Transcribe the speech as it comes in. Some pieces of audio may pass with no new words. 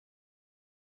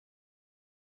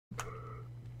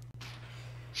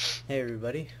Hey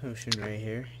everybody, Ocean right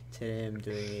here. Today I'm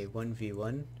doing a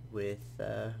 1v1 with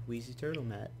Weezy Turtle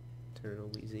Matt. Turtle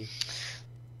Weezy.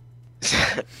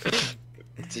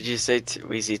 Did you say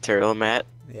Weezy Turtle, Matt?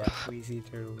 Yeah, Weezy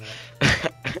Turtle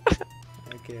Matt.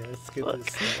 Okay, let's get this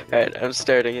started. Alright, I'm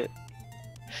starting it.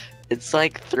 It's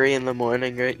like 3 in the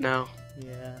morning right now.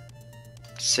 Yeah.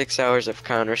 6 hours of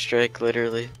Counter-Strike,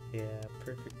 literally. Yeah,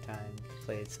 perfect time to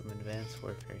play some Advanced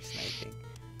Warfare sniping.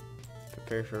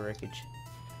 Prepare for wreckage.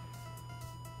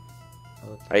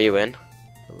 Oh, Are you in?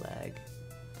 the lag.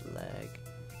 The lag.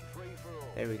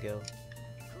 There we go.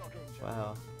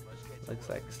 Wow. Looks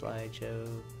like a slideshow.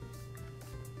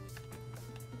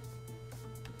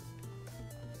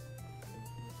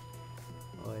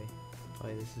 Boy,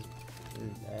 this is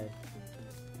bad.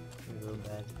 This is real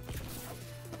bad.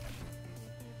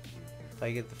 If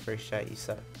I get the first shot, you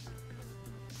suck.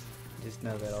 Just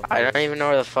know that I don't even know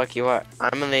where the fuck you are.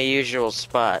 I'm in the usual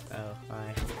spot. Oh,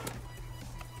 hi.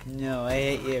 No, I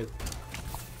hate you.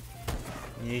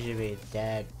 You should be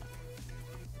dead.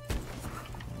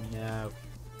 No.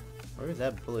 Where is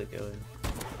that bullet going?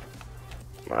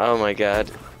 Oh my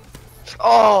god.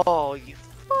 Oh, you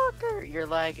fucker! You're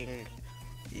lagging.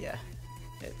 Yeah,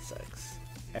 it sucks.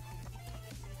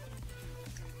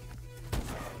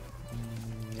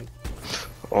 Nope.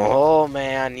 Oh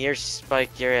man, your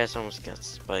ass almost got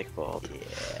spike balled.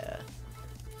 Yeah.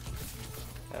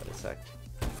 That would suck.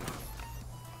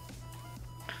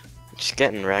 Just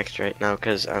getting wrecked right now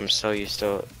because I'm so used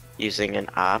to using an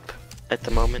op at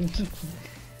the moment.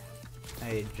 I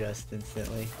adjust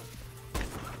instantly.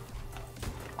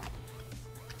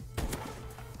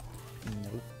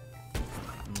 Nope.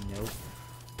 Nope.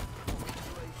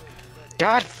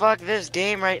 God, fuck this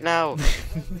game right now.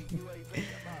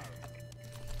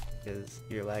 Because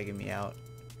you're lagging me out.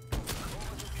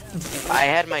 I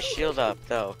had my shield up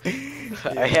though.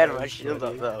 I had my shield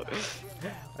up though.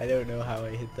 I don't know how I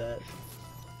hit that.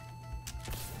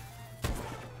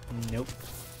 Nope.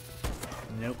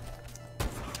 Nope.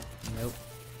 Nope.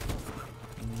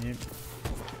 Nope.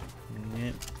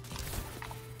 Nope.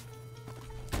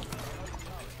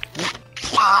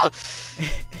 Oh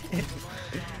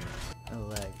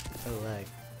lag. Oh lag.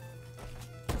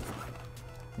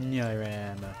 No, I ran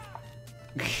out of ammo.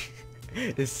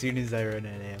 As soon as I run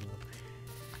out of ammo.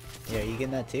 Yeah, you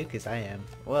getting that too? Cause I am.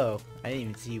 Whoa, I didn't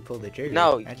even see you pull the trigger.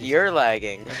 No, just, you're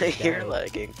lagging. You're died.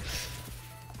 lagging.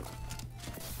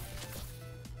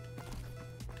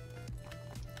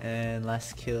 And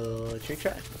last kill, trick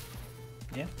shot.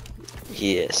 Yeah.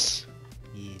 Yes.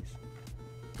 Yes.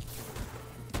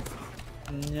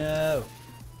 No.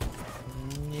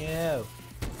 No.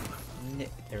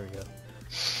 There we go.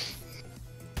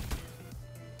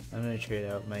 I'm gonna trade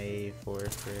out my A4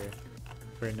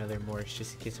 for another Morse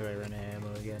just in case if I run out of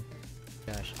ammo again.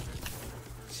 Gosh.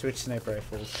 Switch sniper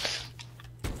rifles.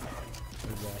 Oh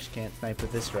gosh, can't snipe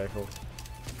with this rifle.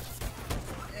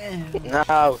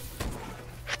 No.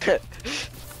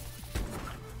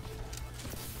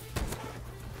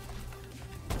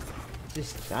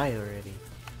 Just die already.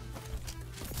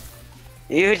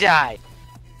 You die.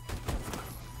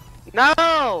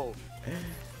 No.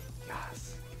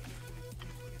 Yes.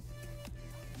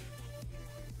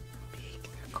 Peek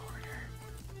the corner.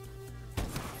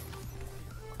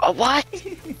 Oh, what?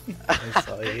 I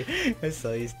saw you. I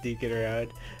saw you sneaking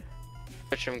around.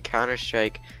 From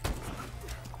Counter-Strike.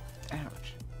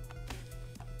 Ouch.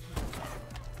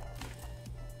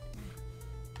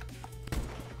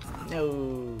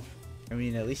 No. I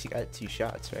mean, at least you got 2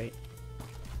 shots, right?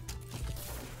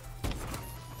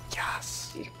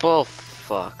 Yes. Bull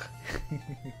fuck.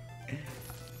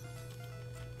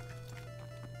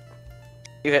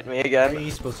 You hit me How again. are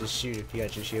you supposed to shoot if you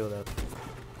got your shield up?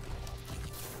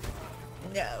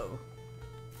 No.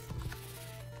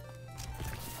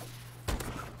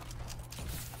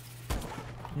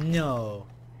 No.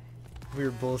 We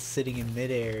were both sitting in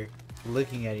midair,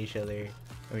 looking at each other,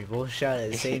 and we both shot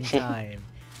at the same time,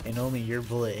 and only your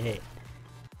bullet hit.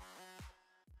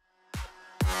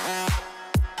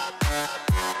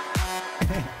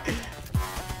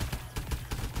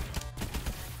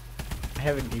 I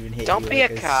haven't even hit Don't you be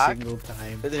like a a cock. single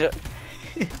time.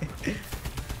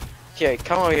 Here,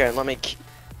 come over here and let me.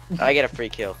 I get a free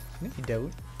kill. No, you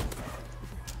don't.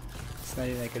 It's not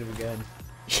even that good of a gun.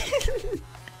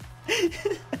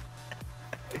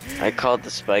 I called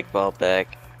the spike ball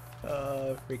back.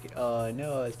 Oh, freaking. Oh,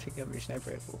 no, I was picking up your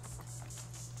sniper rifle.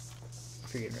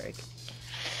 Freaking right.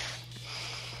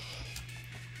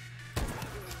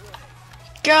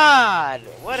 God,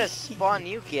 what a spawn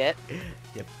you get.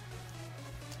 Yep.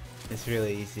 It's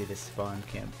really easy to spawn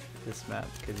camp this map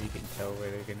because you can tell where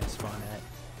they're gonna spawn at.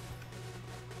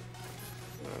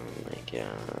 Oh my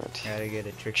god. Gotta get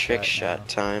a trick Trick shot shot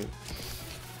time.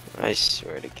 I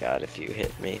swear to god if you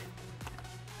hit me.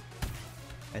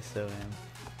 now. I so am.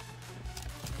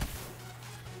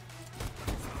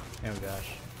 Oh gosh.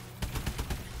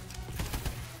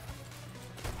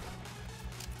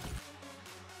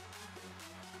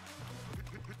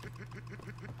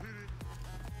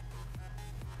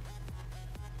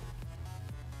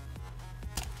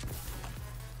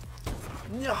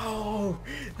 No!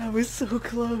 That was so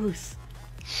close!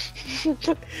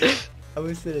 I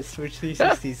was in a Switch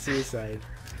 360 suicide.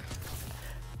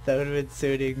 That would have been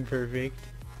so dang perfect.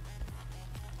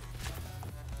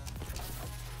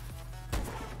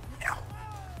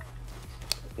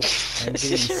 I'm getting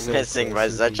You're so missing close by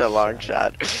with such these a long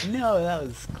shots. shot. No, that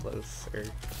was closer.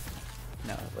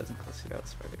 No, it wasn't closer. That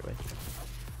was farther away.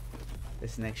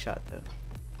 This next shot, though,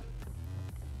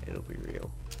 it'll be real.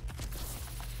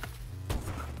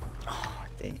 Oh,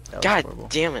 dang. That was God horrible.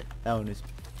 damn it. That one was.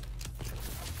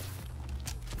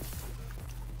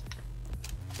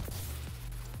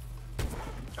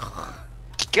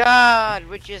 God,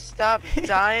 would you stop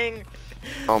dying?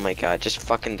 Oh my god, just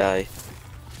fucking die.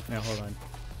 No, hold on.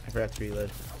 I forgot to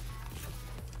reload.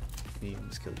 You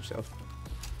almost killed yourself.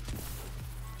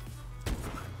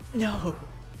 No!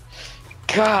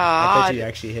 I God! thought you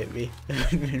actually hit me.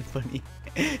 That would have been funny.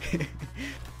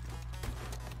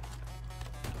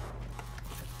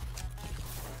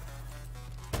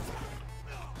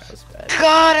 That was bad.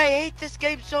 God, I hate this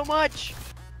game so much!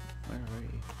 Where are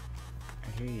you?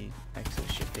 I hear you actually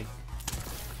shifting.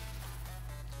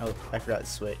 Oh, I forgot to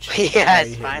switch. Yes, Oh, you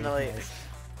hit me. finally. Nice.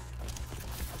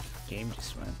 Game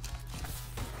just went.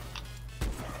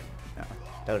 No,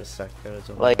 that would have sucked. That was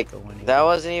only Like, the 180. that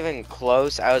wasn't even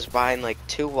close. I was behind like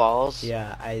 2 walls.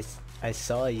 Yeah, I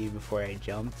saw you before I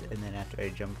jumped, and then after I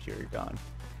jumped, you were gone.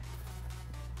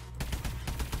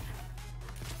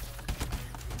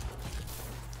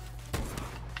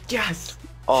 Yes!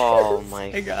 Oh Yes! my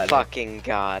I got it. fucking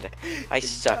god. I You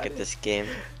suck got at it. this game.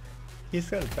 You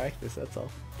just gotta practice, that's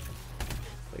all.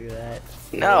 Look at that.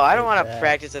 No, Look I don't at want to that.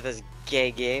 practice at this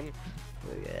gay game.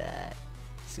 Look at that.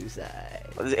 Suicide.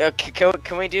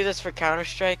 Can we do this for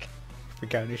Counter-Strike? For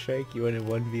Counter-Strike? You want a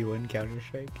 1v1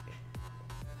 Counter-Strike?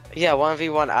 Yeah,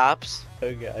 1v1 ops.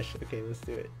 Oh gosh, okay, let's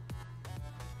do it.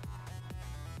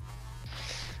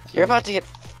 You're about to get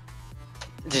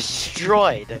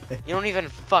destroyed. You don't even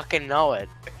fucking know it.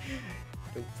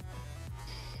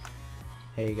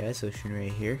 Hey guys, Ocean Ray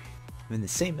here. I'm in the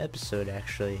same episode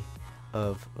actually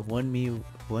of 1v1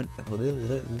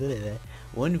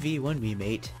 me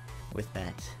mate with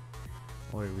Matt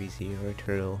or Weezy or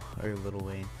Turtle or Little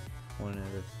Wayne. One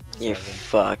of the You're 7.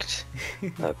 fucked.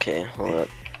 Okay, hold up.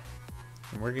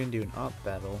 And we're gonna do an op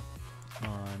battle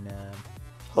on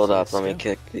Hold up, let me CSGO.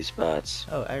 kick these bots.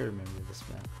 Oh, I remember this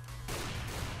map.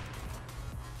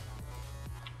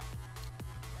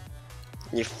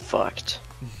 You fucked.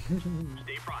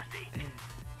 Stay frosty.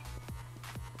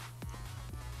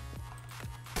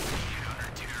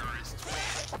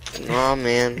 Oh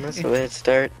man, that's the way to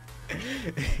start. I'm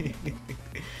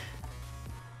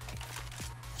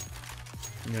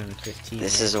on the 15.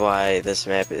 This is why this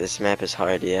map is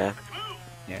hard, yeah.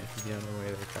 Yeah, because you don't know where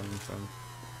they're coming from.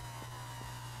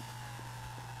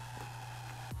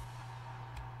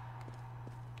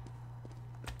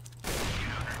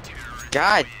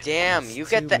 God damn, That's you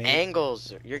get too the many.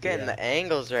 angles. You're getting Yeah. the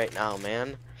angles right now,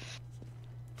 man.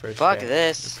 First Fuck strat.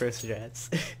 this. First strats.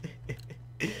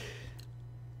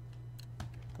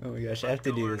 Oh my gosh, I have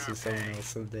to do this with someone else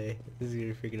someday. This is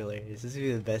gonna be freaking hilarious. This is gonna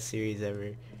be the best series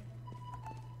ever.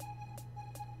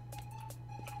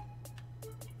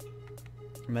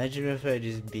 Imagine if I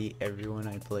just beat everyone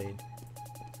I played.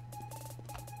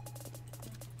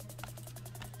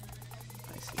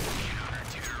 I see.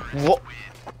 What?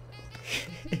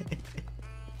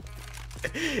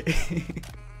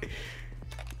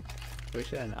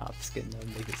 Wish I had an op skin, that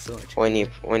would make it so much When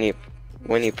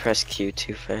you press Q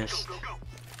too fast.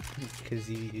 because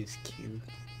you use Q.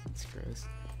 It's gross.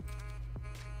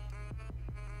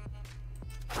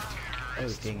 Oh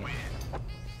dang it.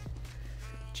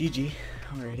 GG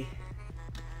already.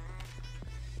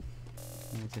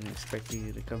 I didn't expect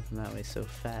you to come from that way so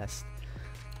fast.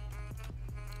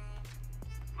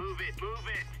 Move it, move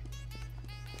it.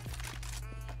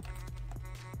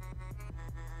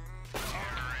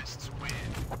 Terrorists win.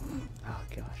 Oh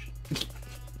gosh.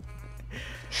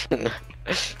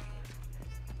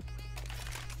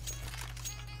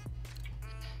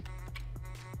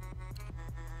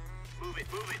 Move it,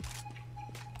 move it.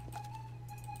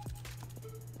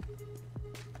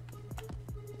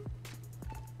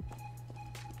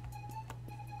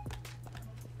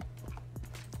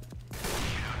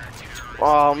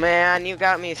 Oh man, you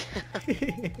got me.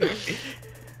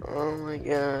 Oh my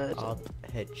god. Op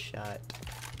headshot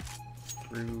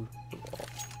through the wall.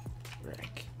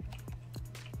 Wreck.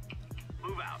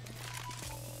 Move out.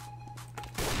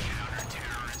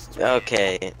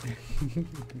 Okay.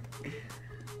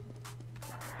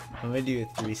 I'm gonna do a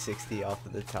 360 off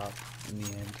of the top in the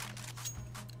end.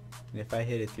 And if I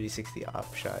hit a 360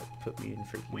 op shot, put me in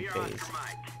freaking We are on phase. your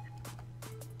mic.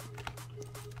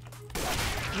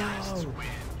 No!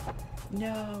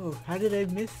 No! How did I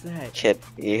miss that?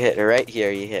 You hit right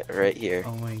here, you hit right here.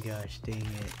 Oh my gosh, dang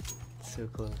it. So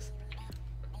close.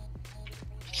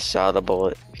 Saw the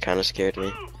bullet. Kinda scared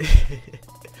me.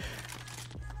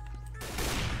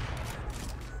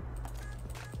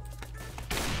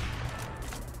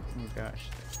 Oh gosh,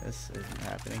 this isn't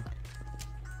happening.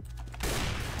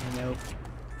 Nope.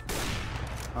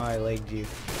 Oh, I legged you.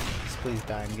 Just please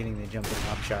die. I'm getting the jumping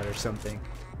hop shot or something.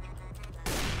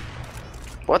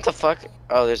 What the fuck?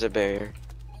 Oh, there's a barrier.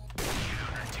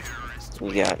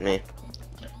 You got me.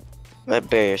 That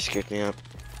barrier scared me up.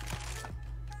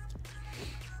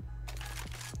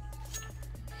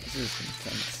 This is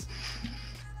intense.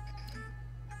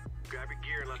 Grab your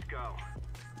gear, let's go.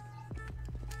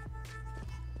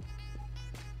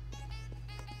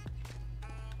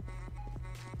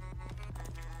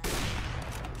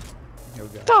 Oh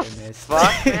gosh, The I missed.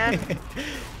 fuck, man?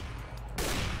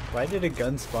 Why did a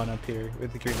gun spawn up here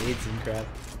with the grenades and crap?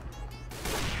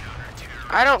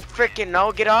 I don't freaking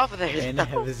know. Get off of there. And I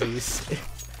have a Zeus.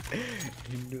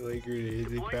 You do like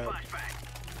grenades and Deploying crap.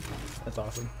 flashbang. That's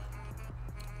awesome.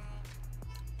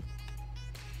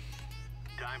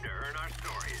 Time to earn our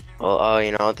stories. Well, oh,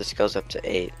 you know what? This goes up to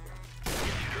 8.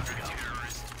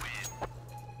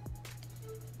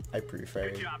 I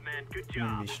pre-fired. Good job, man. Good I'm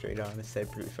gonna job. be straight honest, I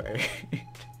pre-fired.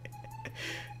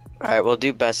 Alright, we'll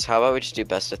do best. How about we just do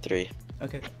best of 3?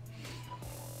 Okay.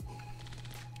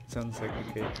 Sounds like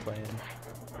a good plan.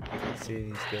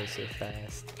 Seeing these go so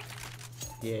fast.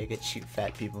 Yeah, I get to shoot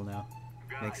fat people now.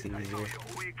 Makes it easier.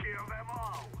 We kill them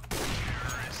all.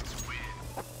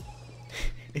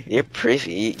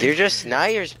 You're just, now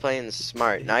you're just playing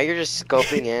smart. Now you're just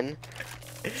scoping in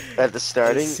at the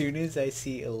starting. As soon as I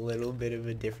see a little bit of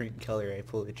a different color, I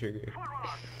pull the trigger.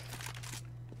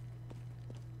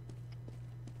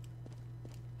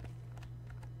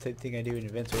 Same thing I do in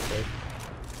Advanced Warfare.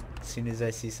 As soon as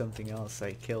I see something else,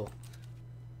 I kill.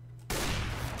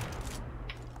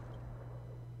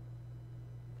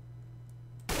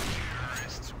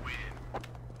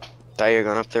 Thought you were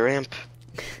going up the ramp.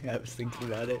 I was thinking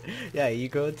about it. Yeah, you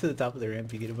go to the top of the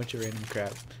ramp, you get a bunch of random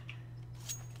crap.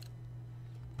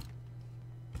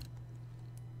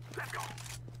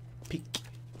 Peek.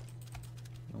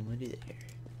 Nobody there.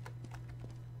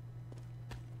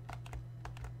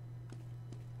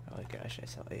 Oh my gosh, I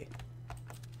saw A.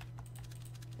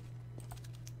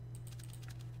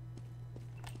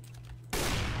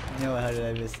 No, how did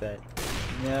I miss that?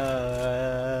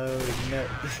 No, no.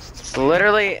 It's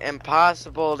literally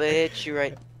impossible to hit you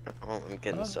right. Oh, I'm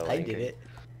getting Oh, so I angry. did it.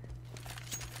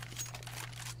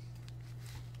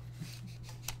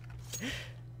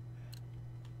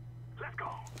 Let's go.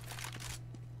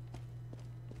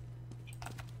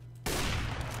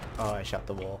 Oh, I shot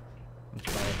the wall. I'm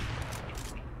smart.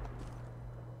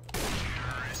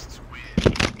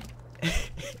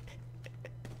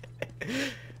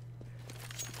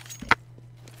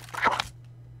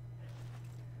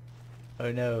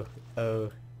 Oh no.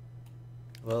 Oh.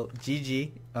 Well,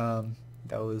 GG.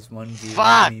 That was 1v1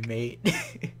 Fuck! me, mate.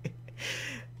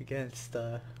 Against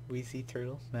Weezy,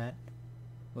 Turtle, Matt,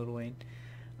 Lil Wayne.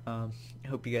 I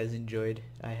hope you guys enjoyed.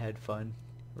 I had fun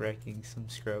wrecking some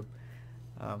scrub.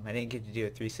 I didn't get to do a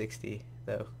 360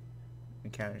 though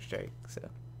in Counter-Strike, so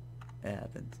it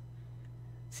happens.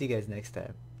 See you guys next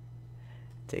time.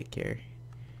 Take care.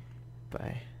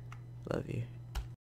 Bye. Love you.